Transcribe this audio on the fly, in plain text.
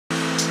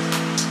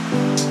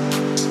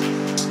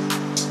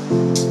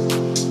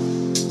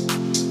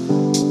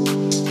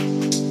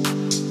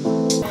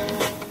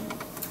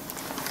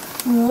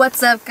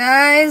What's up,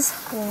 guys?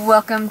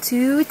 Welcome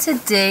to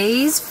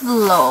today's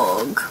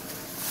vlog.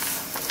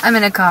 I'm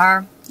in a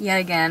car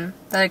yet again.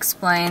 That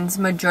explains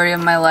majority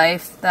of my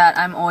life, that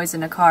I'm always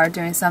in a car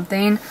doing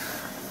something.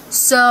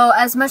 So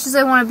as much as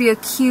I want to be a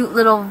cute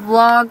little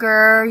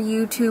vlogger,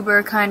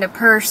 YouTuber kind of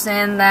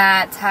person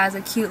that has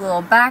a cute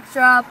little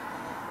backdrop,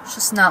 it's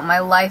just not my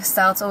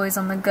lifestyle. It's always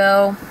on the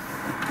go.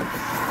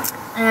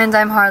 And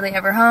I'm hardly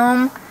ever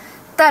home.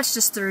 That's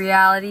just the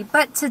reality.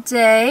 But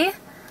today,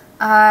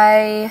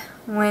 I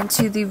went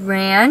to the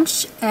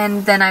ranch,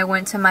 and then I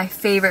went to my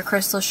favorite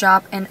crystal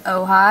shop in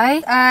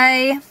Ojai.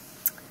 I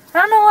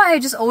don't know why, I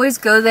just always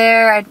go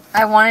there.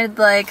 I wanted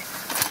like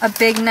a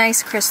big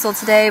nice crystal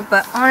today,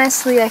 but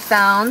honestly I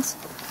found,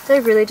 did I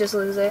really just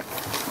lose it?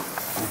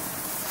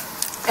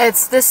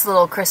 It's this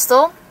little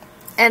crystal,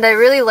 and I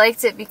really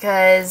liked it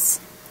because,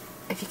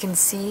 if you can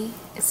see,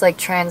 it's like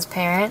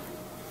transparent.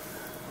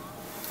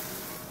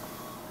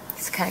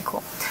 It's kind of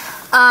cool.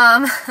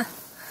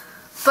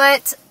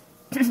 But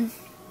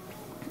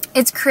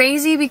it's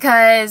crazy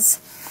because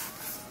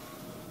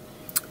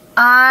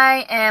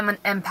I am an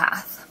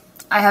empath.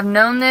 I have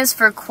known this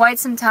for quite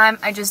some time.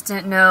 I just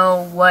didn't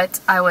know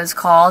what I was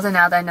called, and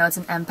now that I know it's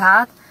an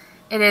empath,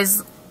 it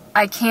is,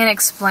 I can't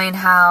explain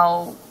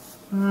how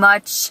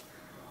much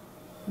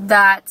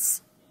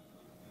that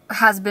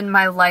has been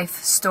my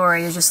life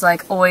story. It's just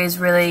like always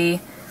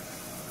really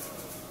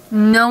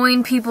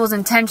knowing people's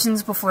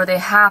intentions before they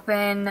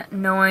happen,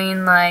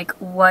 knowing like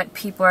what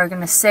people are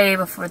gonna say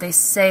before they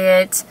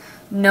say it,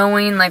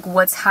 knowing like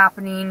what's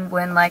happening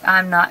when like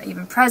I'm not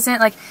even present.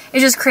 Like,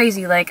 it's just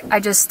crazy. Like, I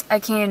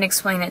can't even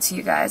explain it to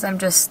you guys.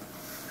 it's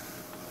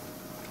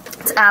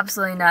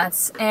absolutely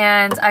nuts.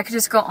 And I could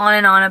just go on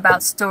and on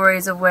about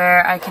stories of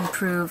where I can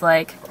prove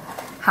like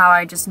how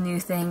I just knew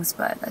things,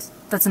 but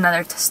that's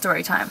another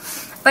story time.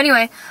 But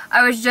anyway,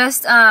 I was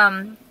just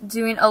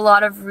doing a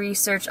lot of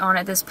research on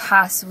it this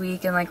past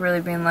week and like really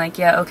being like,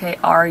 yeah, okay,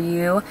 are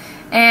you?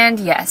 And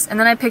yes. And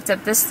then I picked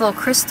up this little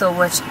crystal,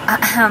 which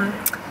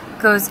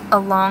goes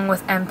along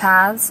with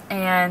empaths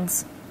and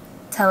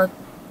telepathy.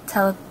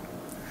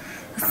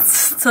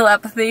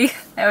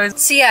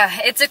 So yeah,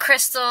 it's a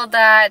crystal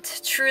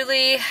that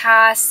truly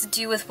has to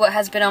do with what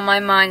has been on my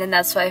mind, and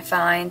that's what I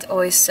find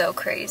always so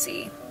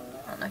crazy.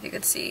 I don't know if you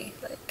could see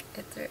like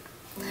it through.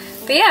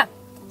 But yeah.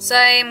 So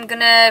I'm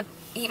gonna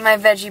eat my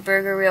veggie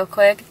burger real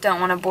quick. Don't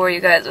want to bore you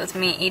guys with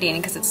me eating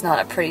because it's not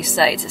a pretty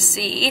sight to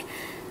see.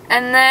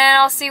 And then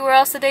I'll see where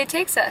else the day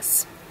takes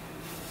us.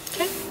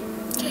 Okay?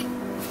 Okay.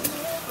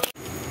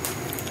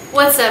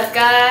 What's up,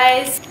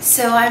 guys?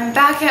 So I'm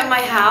back at my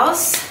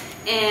house,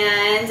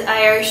 and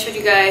I already showed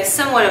you guys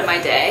somewhat of my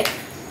day.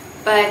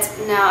 But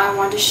now I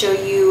want to show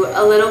you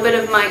a little bit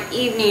of my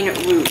evening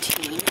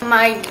routine.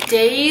 My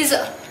days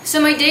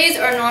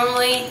are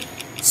normally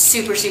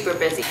super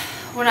busy.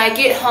 When I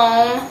get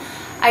home,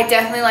 I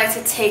definitely like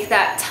to take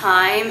that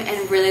time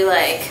and really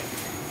like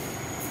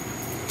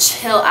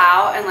chill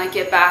out and like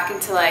get back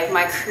into like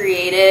my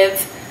creative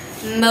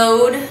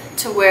mode,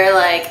 to where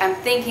like I'm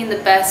thinking the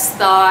best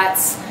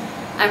thoughts.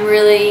 I'm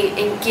really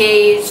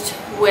engaged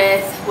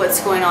with what's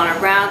going on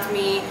around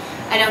me.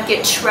 I don't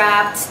get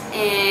trapped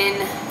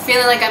in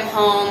feeling like I'm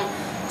home,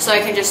 so I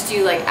can just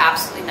do like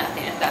absolutely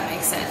nothing, if that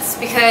makes sense.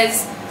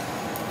 Because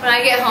when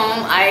I get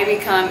home, I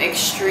become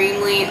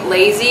extremely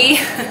lazy.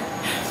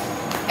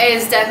 It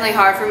is definitely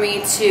hard for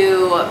me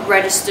to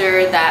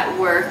register that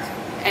work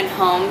and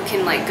home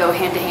can like go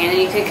hand to hand, and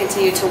you can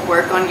continue to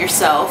work on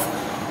yourself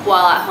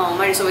while at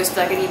home. I just always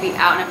feel like I need to be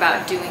out and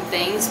about doing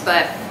things.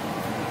 But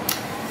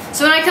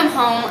so when I come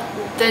home,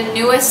 the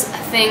newest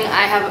thing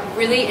I have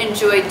really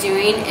enjoyed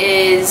doing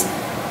is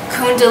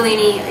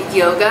Kundalini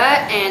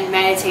yoga and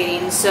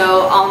meditating.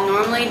 So I'll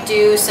normally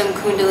do some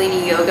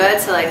Kundalini yoga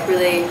to like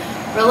really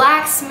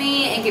relax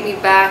me and get me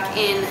back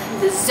in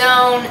the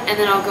zone, and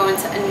then I'll go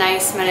into a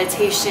nice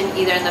meditation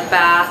either in the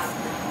bath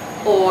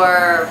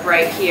or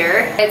right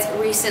here.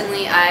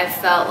 Recently I've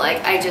felt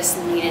like I just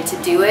needed to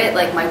do it.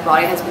 Like, my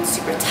body has been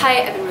super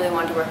tight. I've been really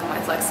wanting to work on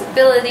my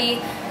flexibility,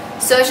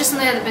 so it's just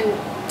something I've been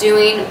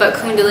doing. But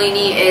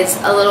Kundalini is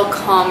a little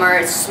calmer.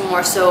 It's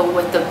more so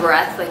with the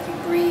breath, like you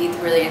breathe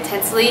really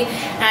intensely,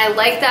 and I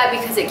like that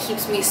because it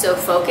keeps me so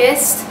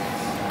focused.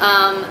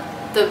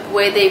 The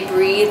way they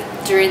breathe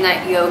during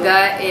that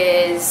yoga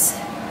is,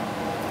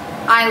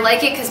 I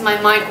like it because my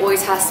mind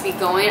always has to be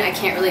going. I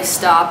can't really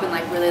stop and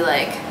like really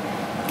like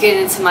get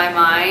into my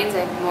mind.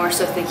 I'm more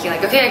so thinking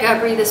like, okay, I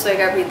gotta breathe this way, I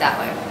gotta breathe that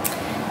way.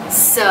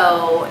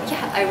 So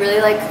yeah, I really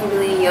like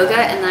Kundalini yoga,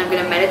 and then I'm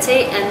gonna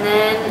meditate, and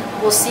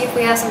then we'll see if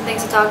we have some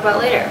things to talk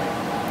about later.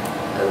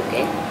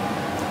 Okay?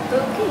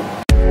 Okay.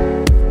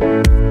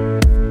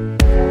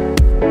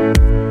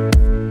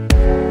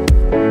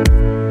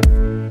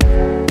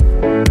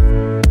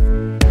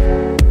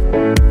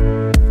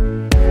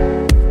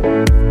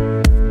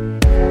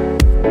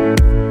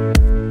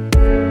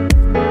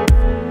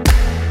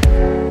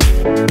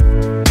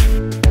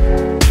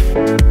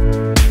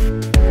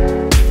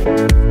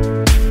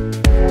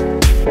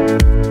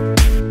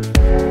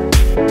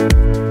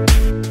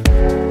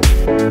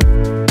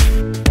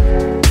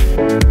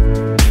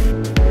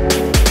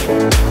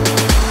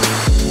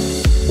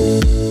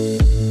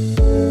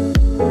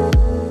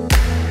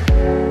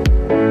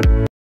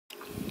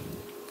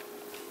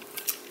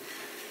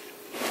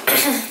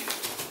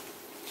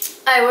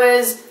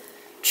 was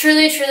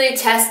truly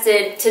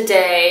tested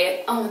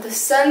today. Oh, the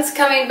sun's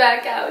coming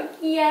back out.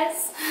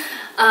 Yes.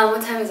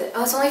 What time is it?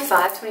 Oh, it's only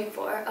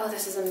 5:24. Oh,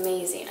 this is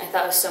amazing. I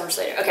thought it was so much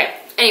later. Okay.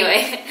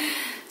 Anyway,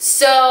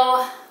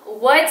 so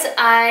what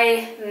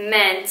I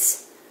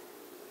meant.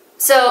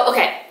 So,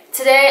 okay.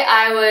 Today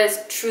I was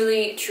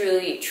truly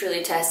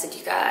tested,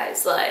 you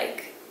guys.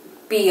 Like,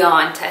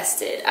 beyond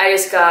tested. I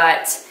just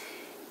got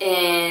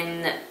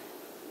in...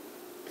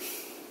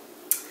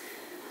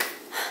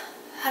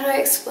 How do I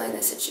explain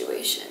the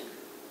situation?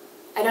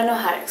 I don't know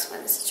how to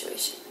explain the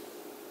situation.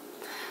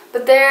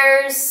 But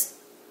there's...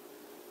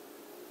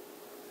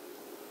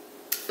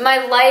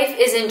 My life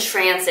is in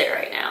transit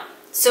right now.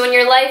 So when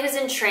your life is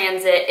in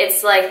transit,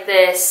 it's like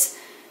this.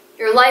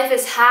 Your life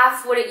is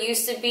half what it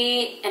used to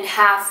be and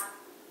half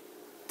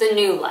the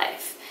new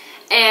life.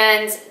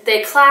 And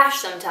they clash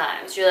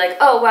sometimes. You're like,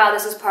 oh wow,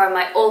 this is part of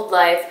my old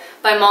life,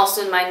 but I'm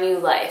also in my new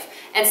life.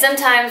 And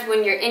sometimes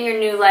when you're in your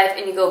new life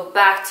and you go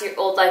back to your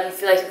old life, you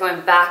feel like you're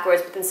going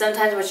backwards. But then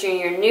sometimes when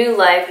you're in your new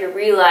life, you're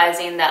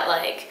realizing that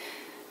like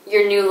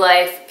your new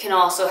life can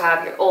also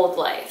have your old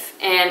life.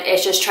 And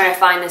it's just trying to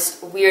find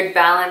this weird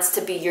balance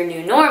to be your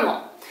new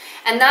normal.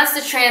 And that's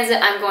the transit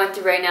I'm going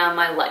through right now in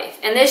my life.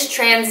 And this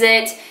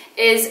transit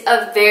is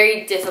a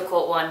very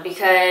difficult one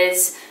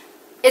because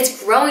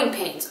it's growing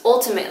pains,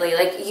 ultimately.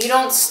 Like, you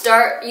don't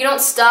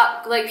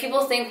stop, like,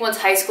 people think once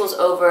high school's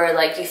over,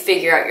 like, you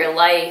figure out your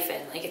life,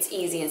 and, like, it's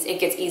easy, and it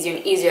gets easier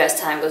and easier as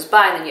time goes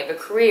by, and then you have a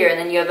career, and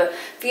then you have a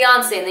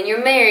fiance, and then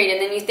you're married,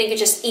 and then you think it's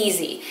just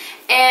easy.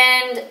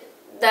 And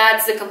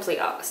that's the complete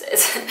opposite.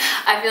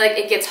 I feel like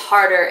it gets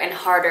harder and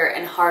harder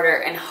and harder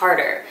and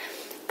harder.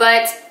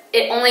 But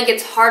it only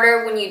gets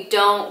harder when you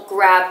don't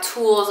grab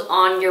tools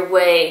on your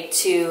way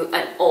to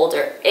an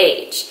older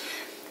age.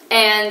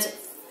 And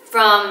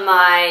from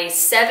my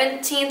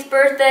 17th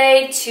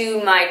birthday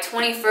to my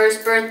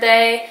 21st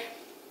birthday,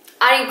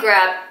 I didn't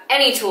grab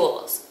any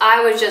tools.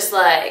 I was just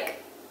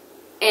like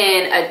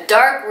in a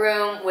dark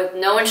room with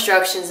no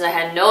instructions, and I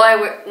had no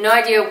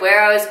idea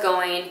where I was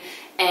going.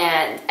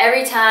 And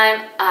every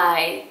time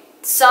I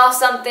saw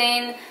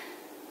something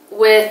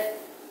with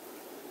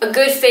a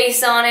good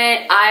face on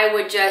it, I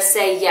would just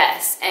say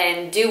yes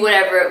and do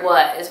whatever it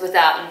was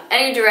without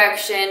any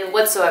direction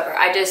whatsoever.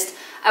 I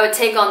would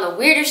take on the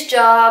weirdest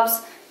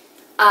jobs.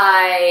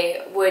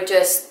 I would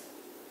just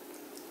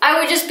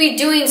be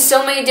doing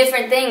so many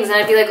different things, and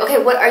I'd be like,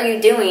 okay, what are you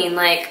doing?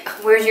 Like,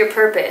 where's your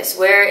purpose?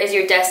 Where is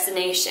your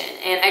destination?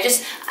 And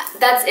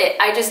that's it.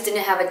 I just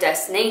didn't have a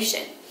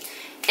destination.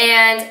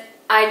 And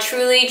I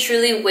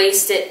truly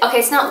wasted, okay,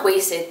 it's not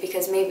wasted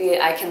because maybe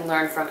I can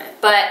learn from it,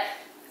 but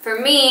for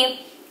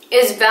me,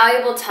 it's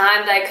valuable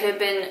time that I could have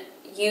been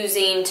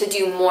using to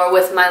do more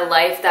with my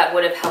life that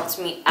would have helped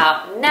me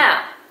out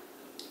now.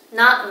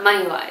 Not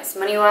money-wise.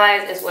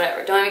 Money-wise is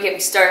whatever. Don't even get me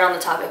started on the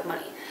topic of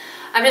money.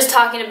 I'm just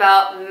talking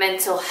about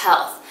mental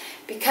health.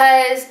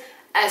 Because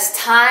as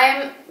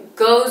time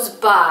goes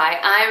by,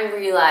 I'm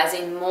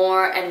realizing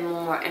more and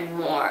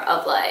more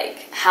of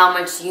like how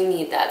much you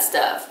need that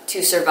stuff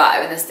to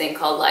survive in this thing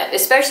called life.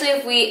 Especially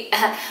if we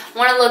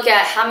want to look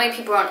at how many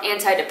people are on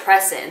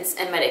antidepressants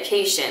and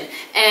medication,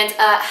 and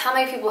how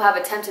many people have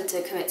attempted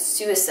to commit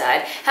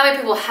suicide, how many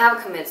people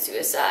have committed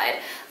suicide.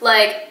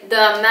 Like,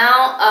 the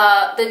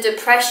amount, the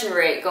depression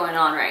rate going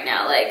on right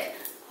now, like,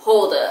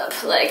 hold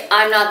up, like,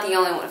 I'm not the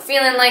only one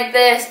feeling like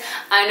this.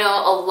 I know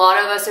a lot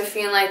of us are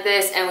feeling like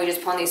this, and we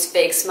just put on these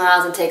fake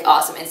smiles and take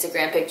awesome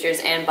Instagram pictures,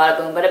 and bada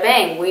boom, bada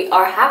bang, we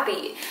are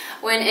happy.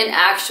 When in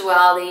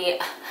actuality,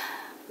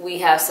 we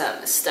have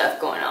some stuff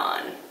going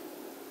on.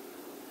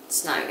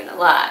 It's not even gonna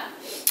lie.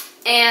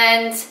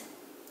 And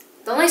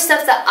the only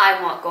stuff that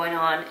I want going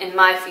on in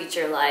my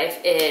future life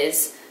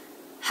is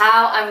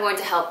how I'm going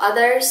to help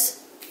others,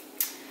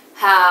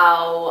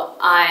 how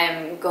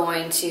I'm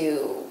going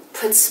to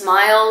put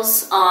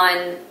smiles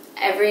on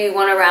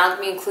everyone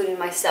around me, including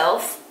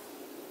myself,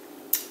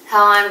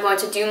 how I'm going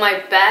to do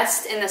my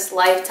best in this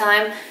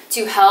lifetime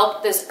to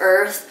help this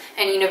earth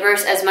and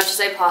universe as much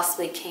as I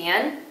possibly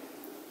can.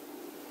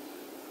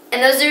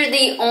 And those are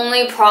the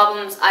only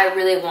problems I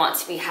really want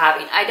to be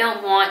having. I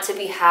don't want to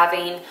be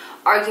having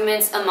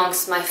arguments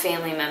amongst my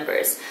family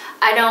members.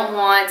 I don't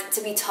want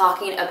to be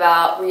talking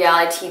about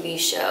reality TV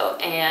show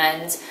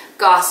and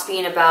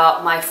gossiping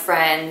about my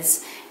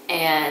friends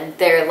and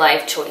their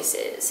life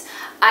choices.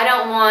 I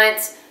don't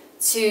want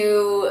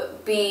to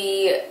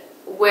be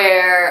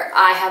where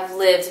I have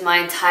lived my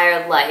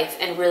entire life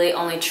and really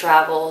only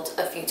traveled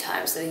a few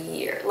times a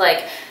year.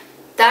 Like,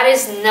 that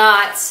is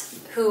not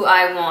who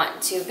I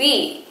want to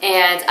be.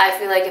 And I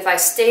feel like if I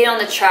stayed on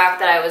the track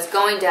that I was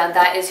going down,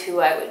 that is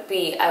who I would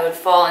be. I would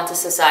fall into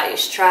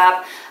society's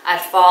trap.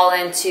 I'd fall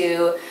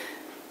into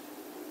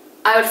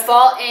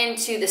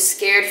the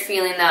scared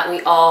feeling that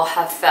we all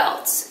have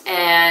felt.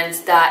 And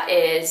that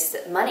is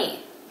money.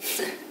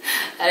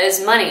 That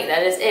is money.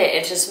 That is it.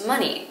 It's just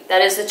money.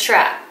 That is the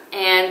trap.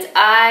 And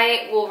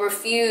I will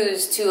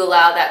refuse to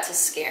allow that to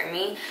scare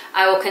me.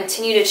 I will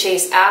continue to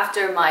chase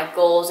after my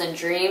goals and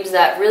dreams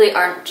that really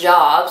aren't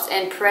jobs,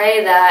 and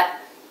pray that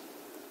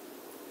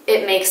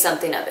it makes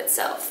something of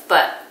itself.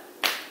 But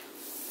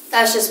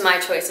that's just my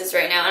choices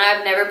right now, and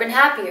I've never been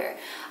happier.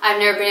 I've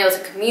never been able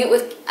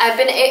to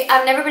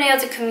I've never been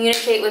able to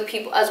communicate with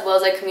people as well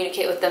as I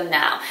communicate with them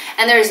now.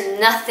 And there's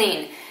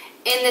nothing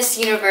in this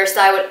universe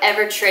that I would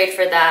ever trade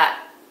for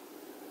that,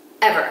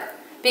 ever.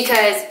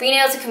 Because being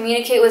able to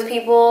communicate with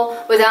people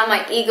without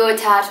my ego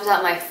attached,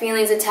 without my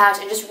feelings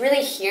attached, and just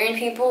really hearing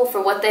people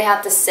for what they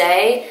have to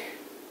say,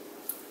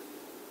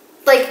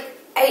 like,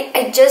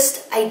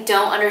 I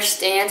don't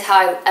understand how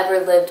I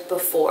ever lived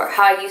before.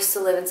 How I used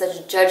to live in such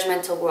a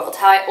judgmental world.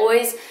 How I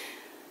always,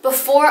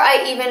 before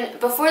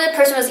the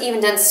person was even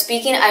done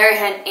speaking, I already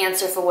had an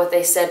answer for what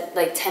they said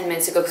like 10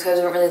 minutes ago because I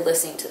wasn't really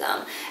listening to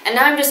them. And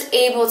now I'm just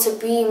able to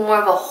be more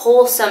of a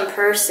wholesome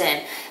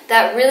person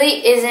that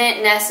really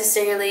isn't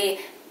necessarily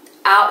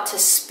out to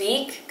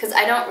speak, because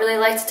I don't really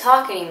like to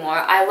talk anymore.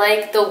 I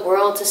like the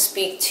world to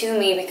speak to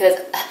me because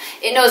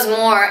it knows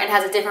more and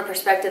has a different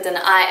perspective than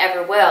I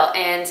ever will.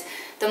 And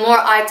the more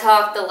I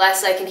talk, the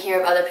less I can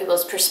hear of other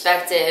people's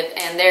perspective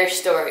and their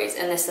stories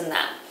and this and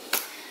that.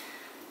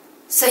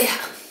 So yeah,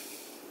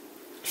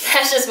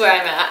 that's just where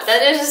I'm at.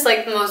 That is just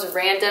like the most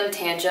random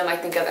tantrum I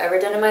think I've ever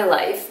done in my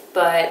life,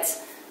 but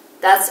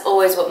that's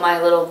always what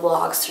my little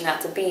vlogs turn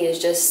out to be, is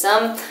just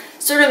some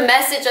sort of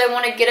message I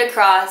want to get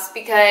across,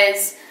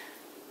 because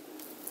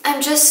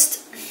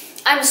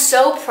I'm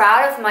so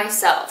proud of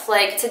myself.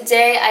 Like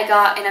today I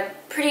got in a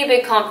pretty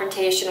big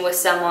confrontation with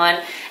someone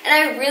and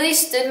I really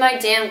stood my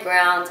damn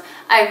ground.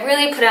 I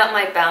really put out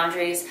my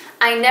boundaries.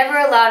 I never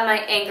allowed my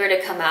anger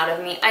to come out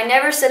of me. I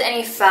never said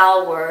any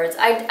foul words.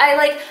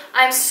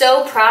 I'm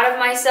so proud of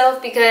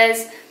myself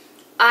because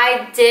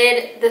I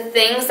did the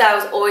things that I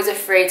was always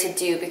afraid to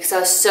do, because I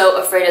was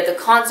so afraid of the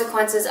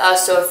consequences. I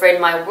was so afraid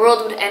my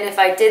world would end if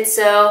I did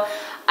so.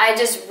 I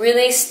just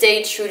really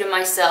stayed true to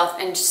myself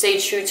and stayed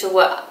true to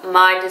what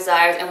my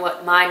desires and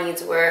what my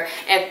needs were.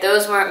 And if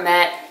those weren't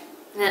met,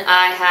 then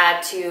I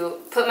had to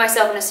put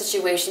myself in a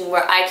situation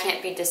where I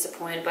can't be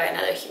disappointed by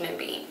another human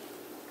being.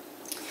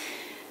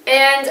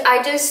 And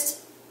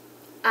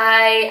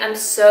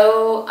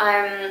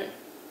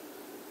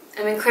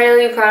I'm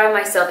incredibly proud of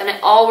myself, and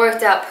it all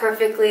worked out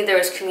perfectly. There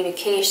was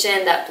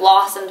communication that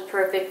blossomed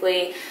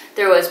perfectly.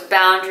 There was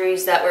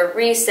boundaries that were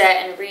reset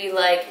and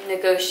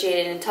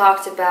negotiated and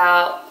talked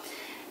about.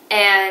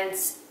 And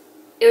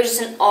it was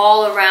just an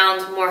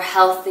all-around more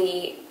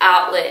healthy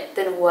outlet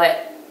than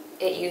what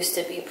it used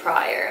to be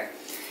prior.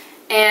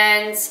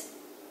 And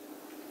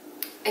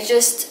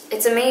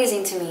it's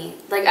amazing to me.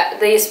 Like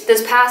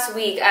this past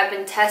week, I've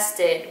been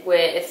tested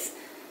with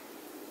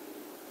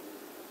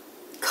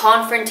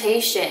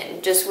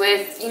confrontation, just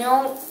with, you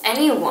know,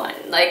 anyone.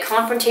 Like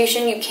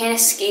confrontation, you can't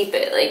escape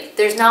it. Like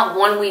there's not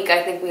one week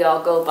I think we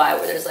all go by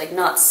where there's like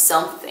not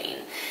something.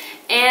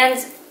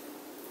 And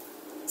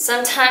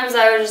sometimes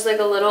I was just like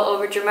a little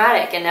over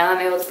dramatic, and now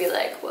I'm able to be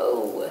like,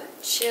 whoa,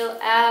 chill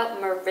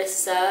out,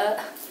 Marissa.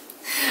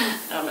 I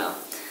don't know.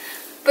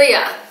 But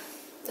yeah,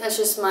 that's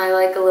just my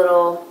like a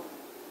little,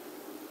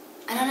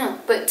 I don't know.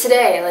 But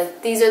today,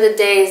 like, these are the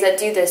days that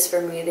do this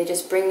for me. They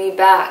just bring me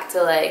back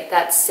to like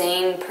that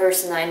sane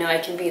person I know I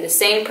can be. The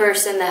sane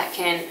person that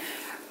can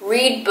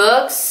read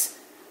books,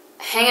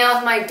 hang out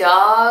with my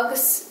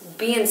dogs,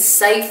 be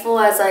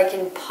insightful as I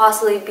can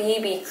possibly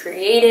be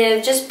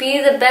creative, just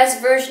be the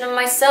best version of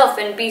myself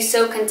and be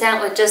so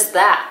content with just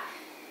that.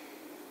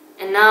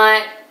 And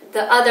not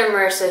the other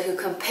Marissa who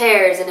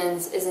compares and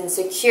is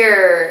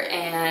insecure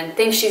and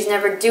thinks she's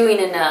never doing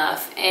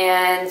enough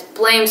and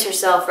blames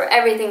herself for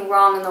everything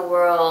wrong in the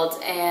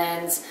world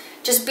and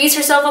just beats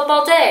herself up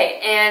all day.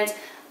 And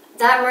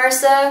that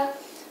Marissa,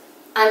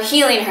 I'm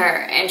healing her,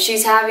 and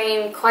she's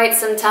having quite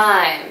some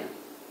time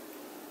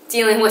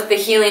dealing with the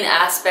healing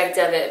aspect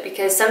of it,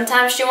 because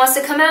sometimes she wants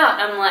to come out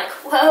and I'm like,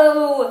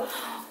 whoa,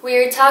 we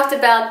already talked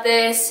about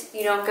this.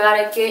 You don't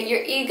gotta get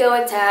your ego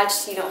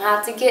attached. You don't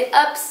have to get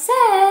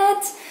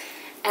upset.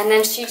 And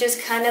then she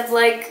just kind of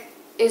like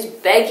is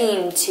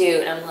begging to,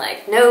 and I'm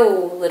like,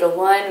 no, little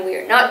one, we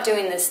are not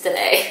doing this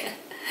today.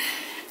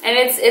 And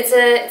it's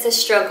a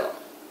struggle.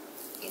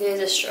 It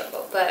is a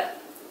struggle, but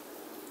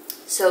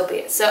so be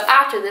it. So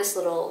after this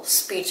little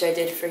speech I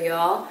did for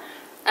y'all,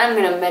 I'm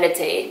gonna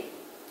meditate.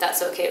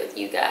 That's okay with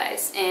you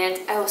guys, and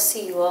I will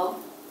see you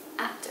all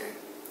after.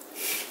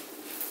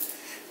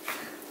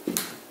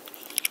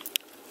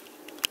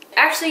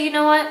 Actually, you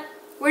know what?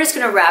 We're just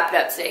gonna wrap it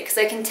up today, because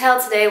I can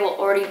tell today will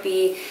already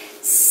be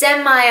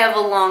semi of a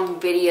long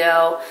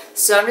video.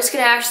 So I'm just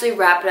gonna actually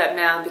wrap it up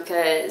now,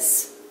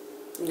 because,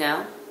 you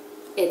know,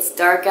 it's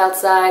dark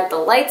outside. The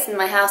lights in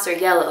my house are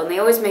yellow, and they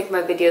always make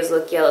my videos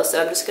look yellow.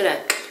 So I'm just gonna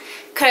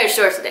cut it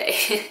short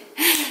today.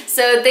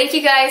 So thank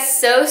you guys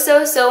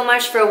so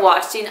much for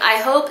watching. I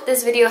hope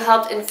this video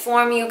helped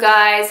inform you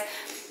guys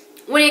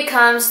when it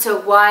comes to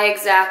why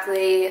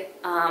exactly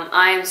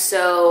I am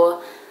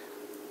so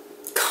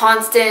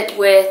constant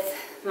with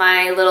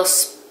my little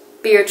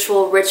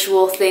spiritual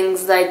ritual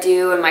things that I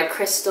do, and my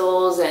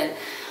crystals and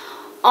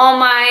all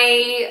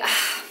my,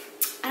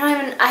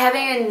 I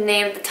haven't even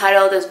named the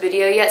title of this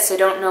video yet, so I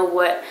don't know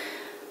what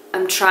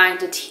I'm trying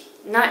to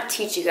not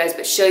teach you guys,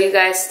 but show you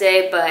guys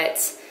today.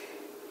 But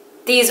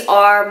these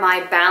are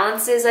my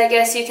balances, I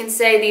guess you can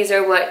say. These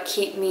are what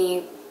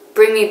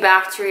bring me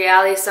back to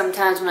reality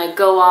sometimes when I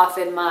go off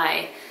in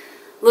my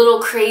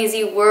little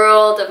crazy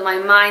world of my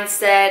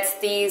mindsets.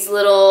 These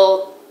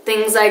little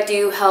things I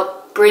do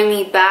help bring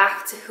me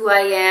back to who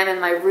I am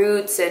and my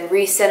roots, and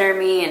recenter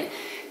me and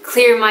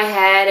clear my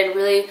head and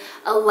really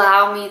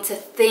allow me to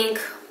think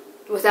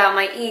without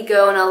my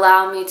ego and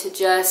allow me to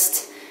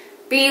just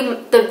be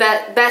the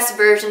best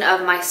version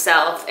of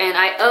myself. And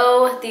I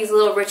owe these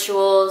little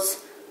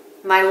rituals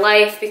my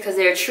life because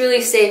they are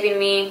truly saving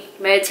me.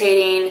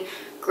 Meditating,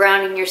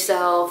 grounding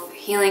yourself,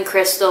 healing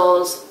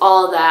crystals,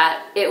 all of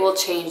that. It will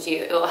change you.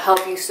 It will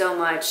help you so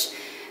much.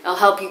 It'll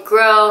help you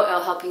grow.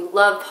 It'll help you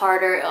love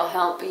harder. It'll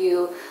help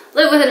you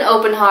live with an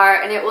open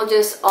heart, and it will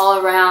just all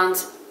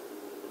around.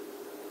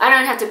 I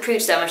don't have to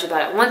preach that much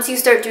about it. Once you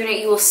start doing it,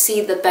 you will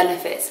see the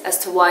benefits as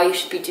to why you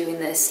should be doing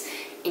this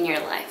in your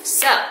life.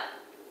 So,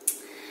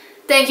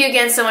 thank you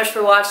again so much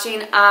for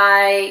watching.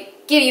 I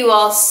give you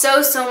all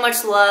so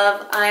much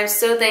love. I'm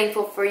so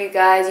thankful for you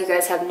guys. You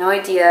guys have no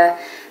idea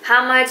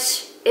how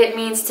much it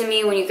means to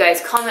me when you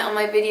guys comment on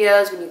my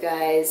videos, when you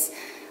guys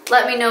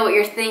let me know what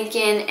you're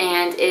thinking,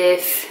 and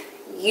if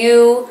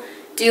you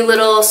do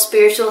little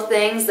spiritual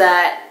things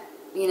that,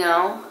 you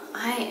know,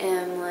 I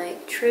am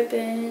like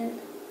tripping.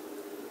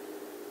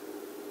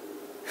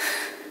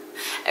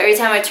 Every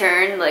time I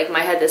turn like my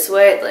head this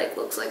way, it like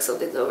looks like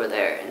something's over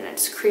there, and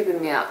it's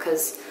creeping me out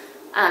because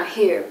I'm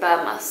here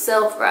by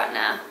myself right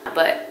now.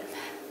 But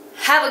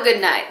have a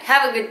good night.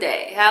 Have a good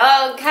day.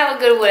 Have a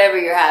good whatever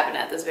you're having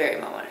at this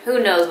very moment.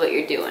 Who knows what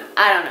you're doing?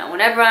 I don't know.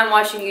 Whenever I'm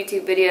watching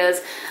YouTube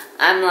videos,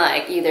 I'm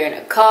like either in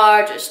a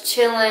car just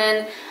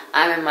chilling,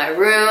 I'm in my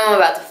room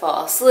about to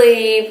fall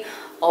asleep,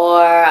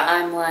 or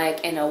I'm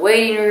like in a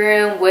waiting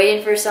room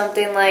waiting for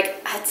something.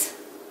 Like,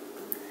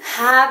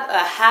 have a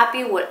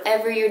happy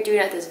whatever you're doing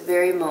at this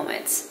very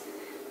moment,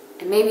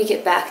 and maybe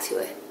get back to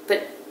it.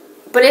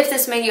 But if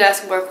this made you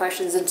ask more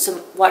questions,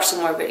 then watch some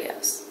more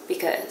videos,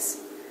 because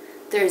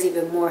there's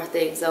even more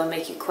things that will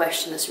make you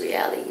question this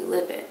reality you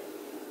live in.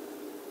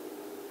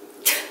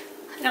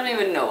 I don't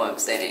even know what I'm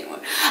saying anymore.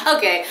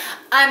 Okay,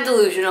 I'm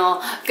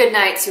delusional. Good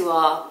night to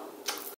all.